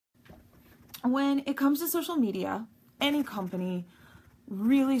when it comes to social media, any company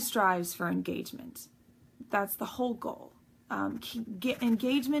really strives for engagement. That's the whole goal.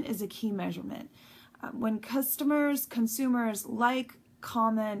 Engagement is a key measurement. When consumers like,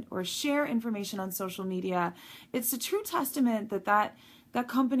 comment, or share information on social media, it's a true testament that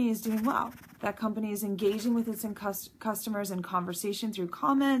company is doing well. That company is engaging with its customers in conversation through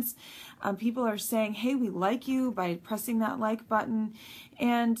comments. People are saying, hey, we like you, by pressing that like button.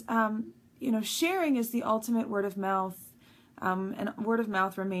 And, sharing is the ultimate word of mouth. And word of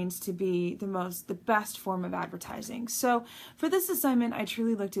mouth remains to be the best form of advertising. So for this assignment, I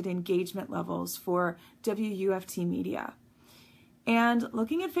truly looked at engagement levels for WUFT media. And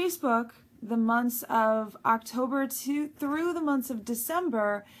looking at Facebook, the months of October through the months of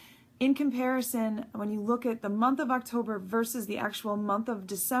December, in comparison, when you look at the month of October versus the actual month of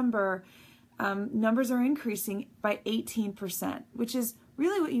December, numbers are increasing by 18%, which is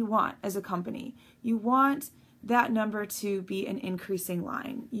really what you want as a company. You want that number to be an increasing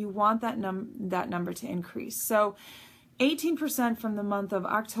line. You want that number to increase. So 18% from the month of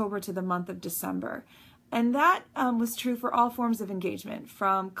October to the month of December. And that was true for all forms of engagement.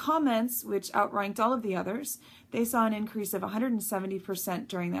 From comments, which outranked all of the others, they saw an increase of 170%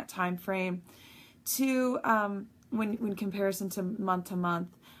 during that time frame, to when comparison to month.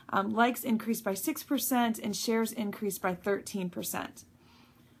 Likes increased by 6% and shares increased by 13%.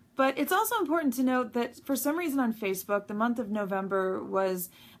 But it's also important to note that for some reason on Facebook, the month of November was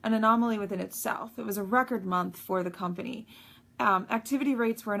an anomaly within itself. It was a record month for the company. Activity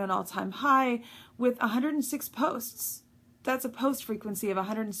rates were at an all-time high with 106 posts. That's a post frequency of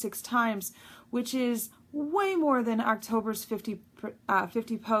 106 times, which is way more than October's 50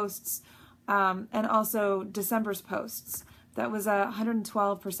 posts and also December's posts. That was a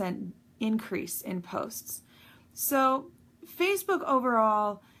 112% increase in posts. So Facebook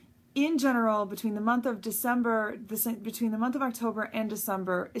overall, in general, between the month of October and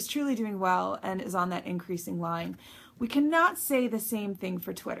December, is truly doing well and is on that increasing line. We cannot say the same thing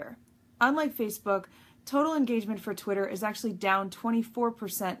for Twitter. Unlike Facebook, total engagement for Twitter is actually down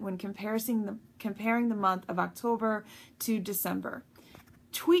 24% when comparing the month of October to December.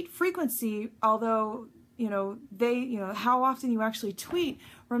 Tweet frequency, although how often you actually tweet,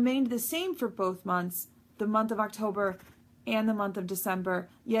 remained the same for both months, the month of October and the month of December,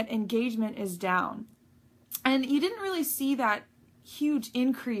 yet engagement is down. And you didn't really see that huge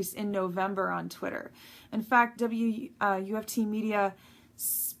increase in November on Twitter. In fact, WUFT Media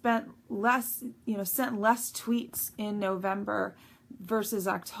sent less tweets in November versus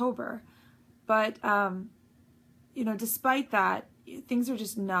October. But, despite that, things are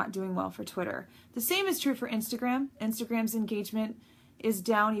just not doing well for Twitter. The same is true for Instagram. Instagram's engagement is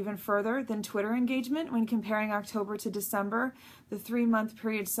down even further than Twitter engagement when comparing October to December. The 3-month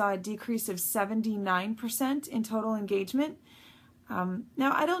period saw a decrease of 79% in total engagement.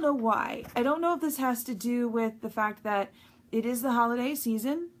 Now, I don't know why. I don't know if this has to do with the fact that it is the holiday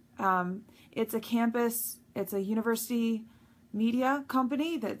season. It's a university media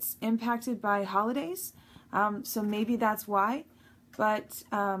company that's impacted by holidays. So maybe that's why. But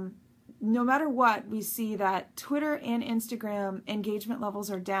no matter what, we see that Twitter and Instagram engagement levels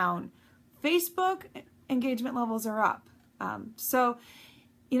are down. Facebook engagement levels are up. So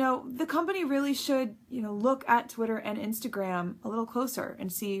the company really should, look at Twitter and Instagram a little closer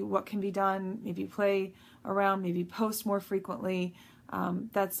and see what can be done, maybe play around, maybe post more frequently.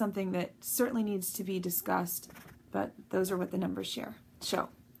 That's something that certainly needs to be discussed, but those are what the numbers show.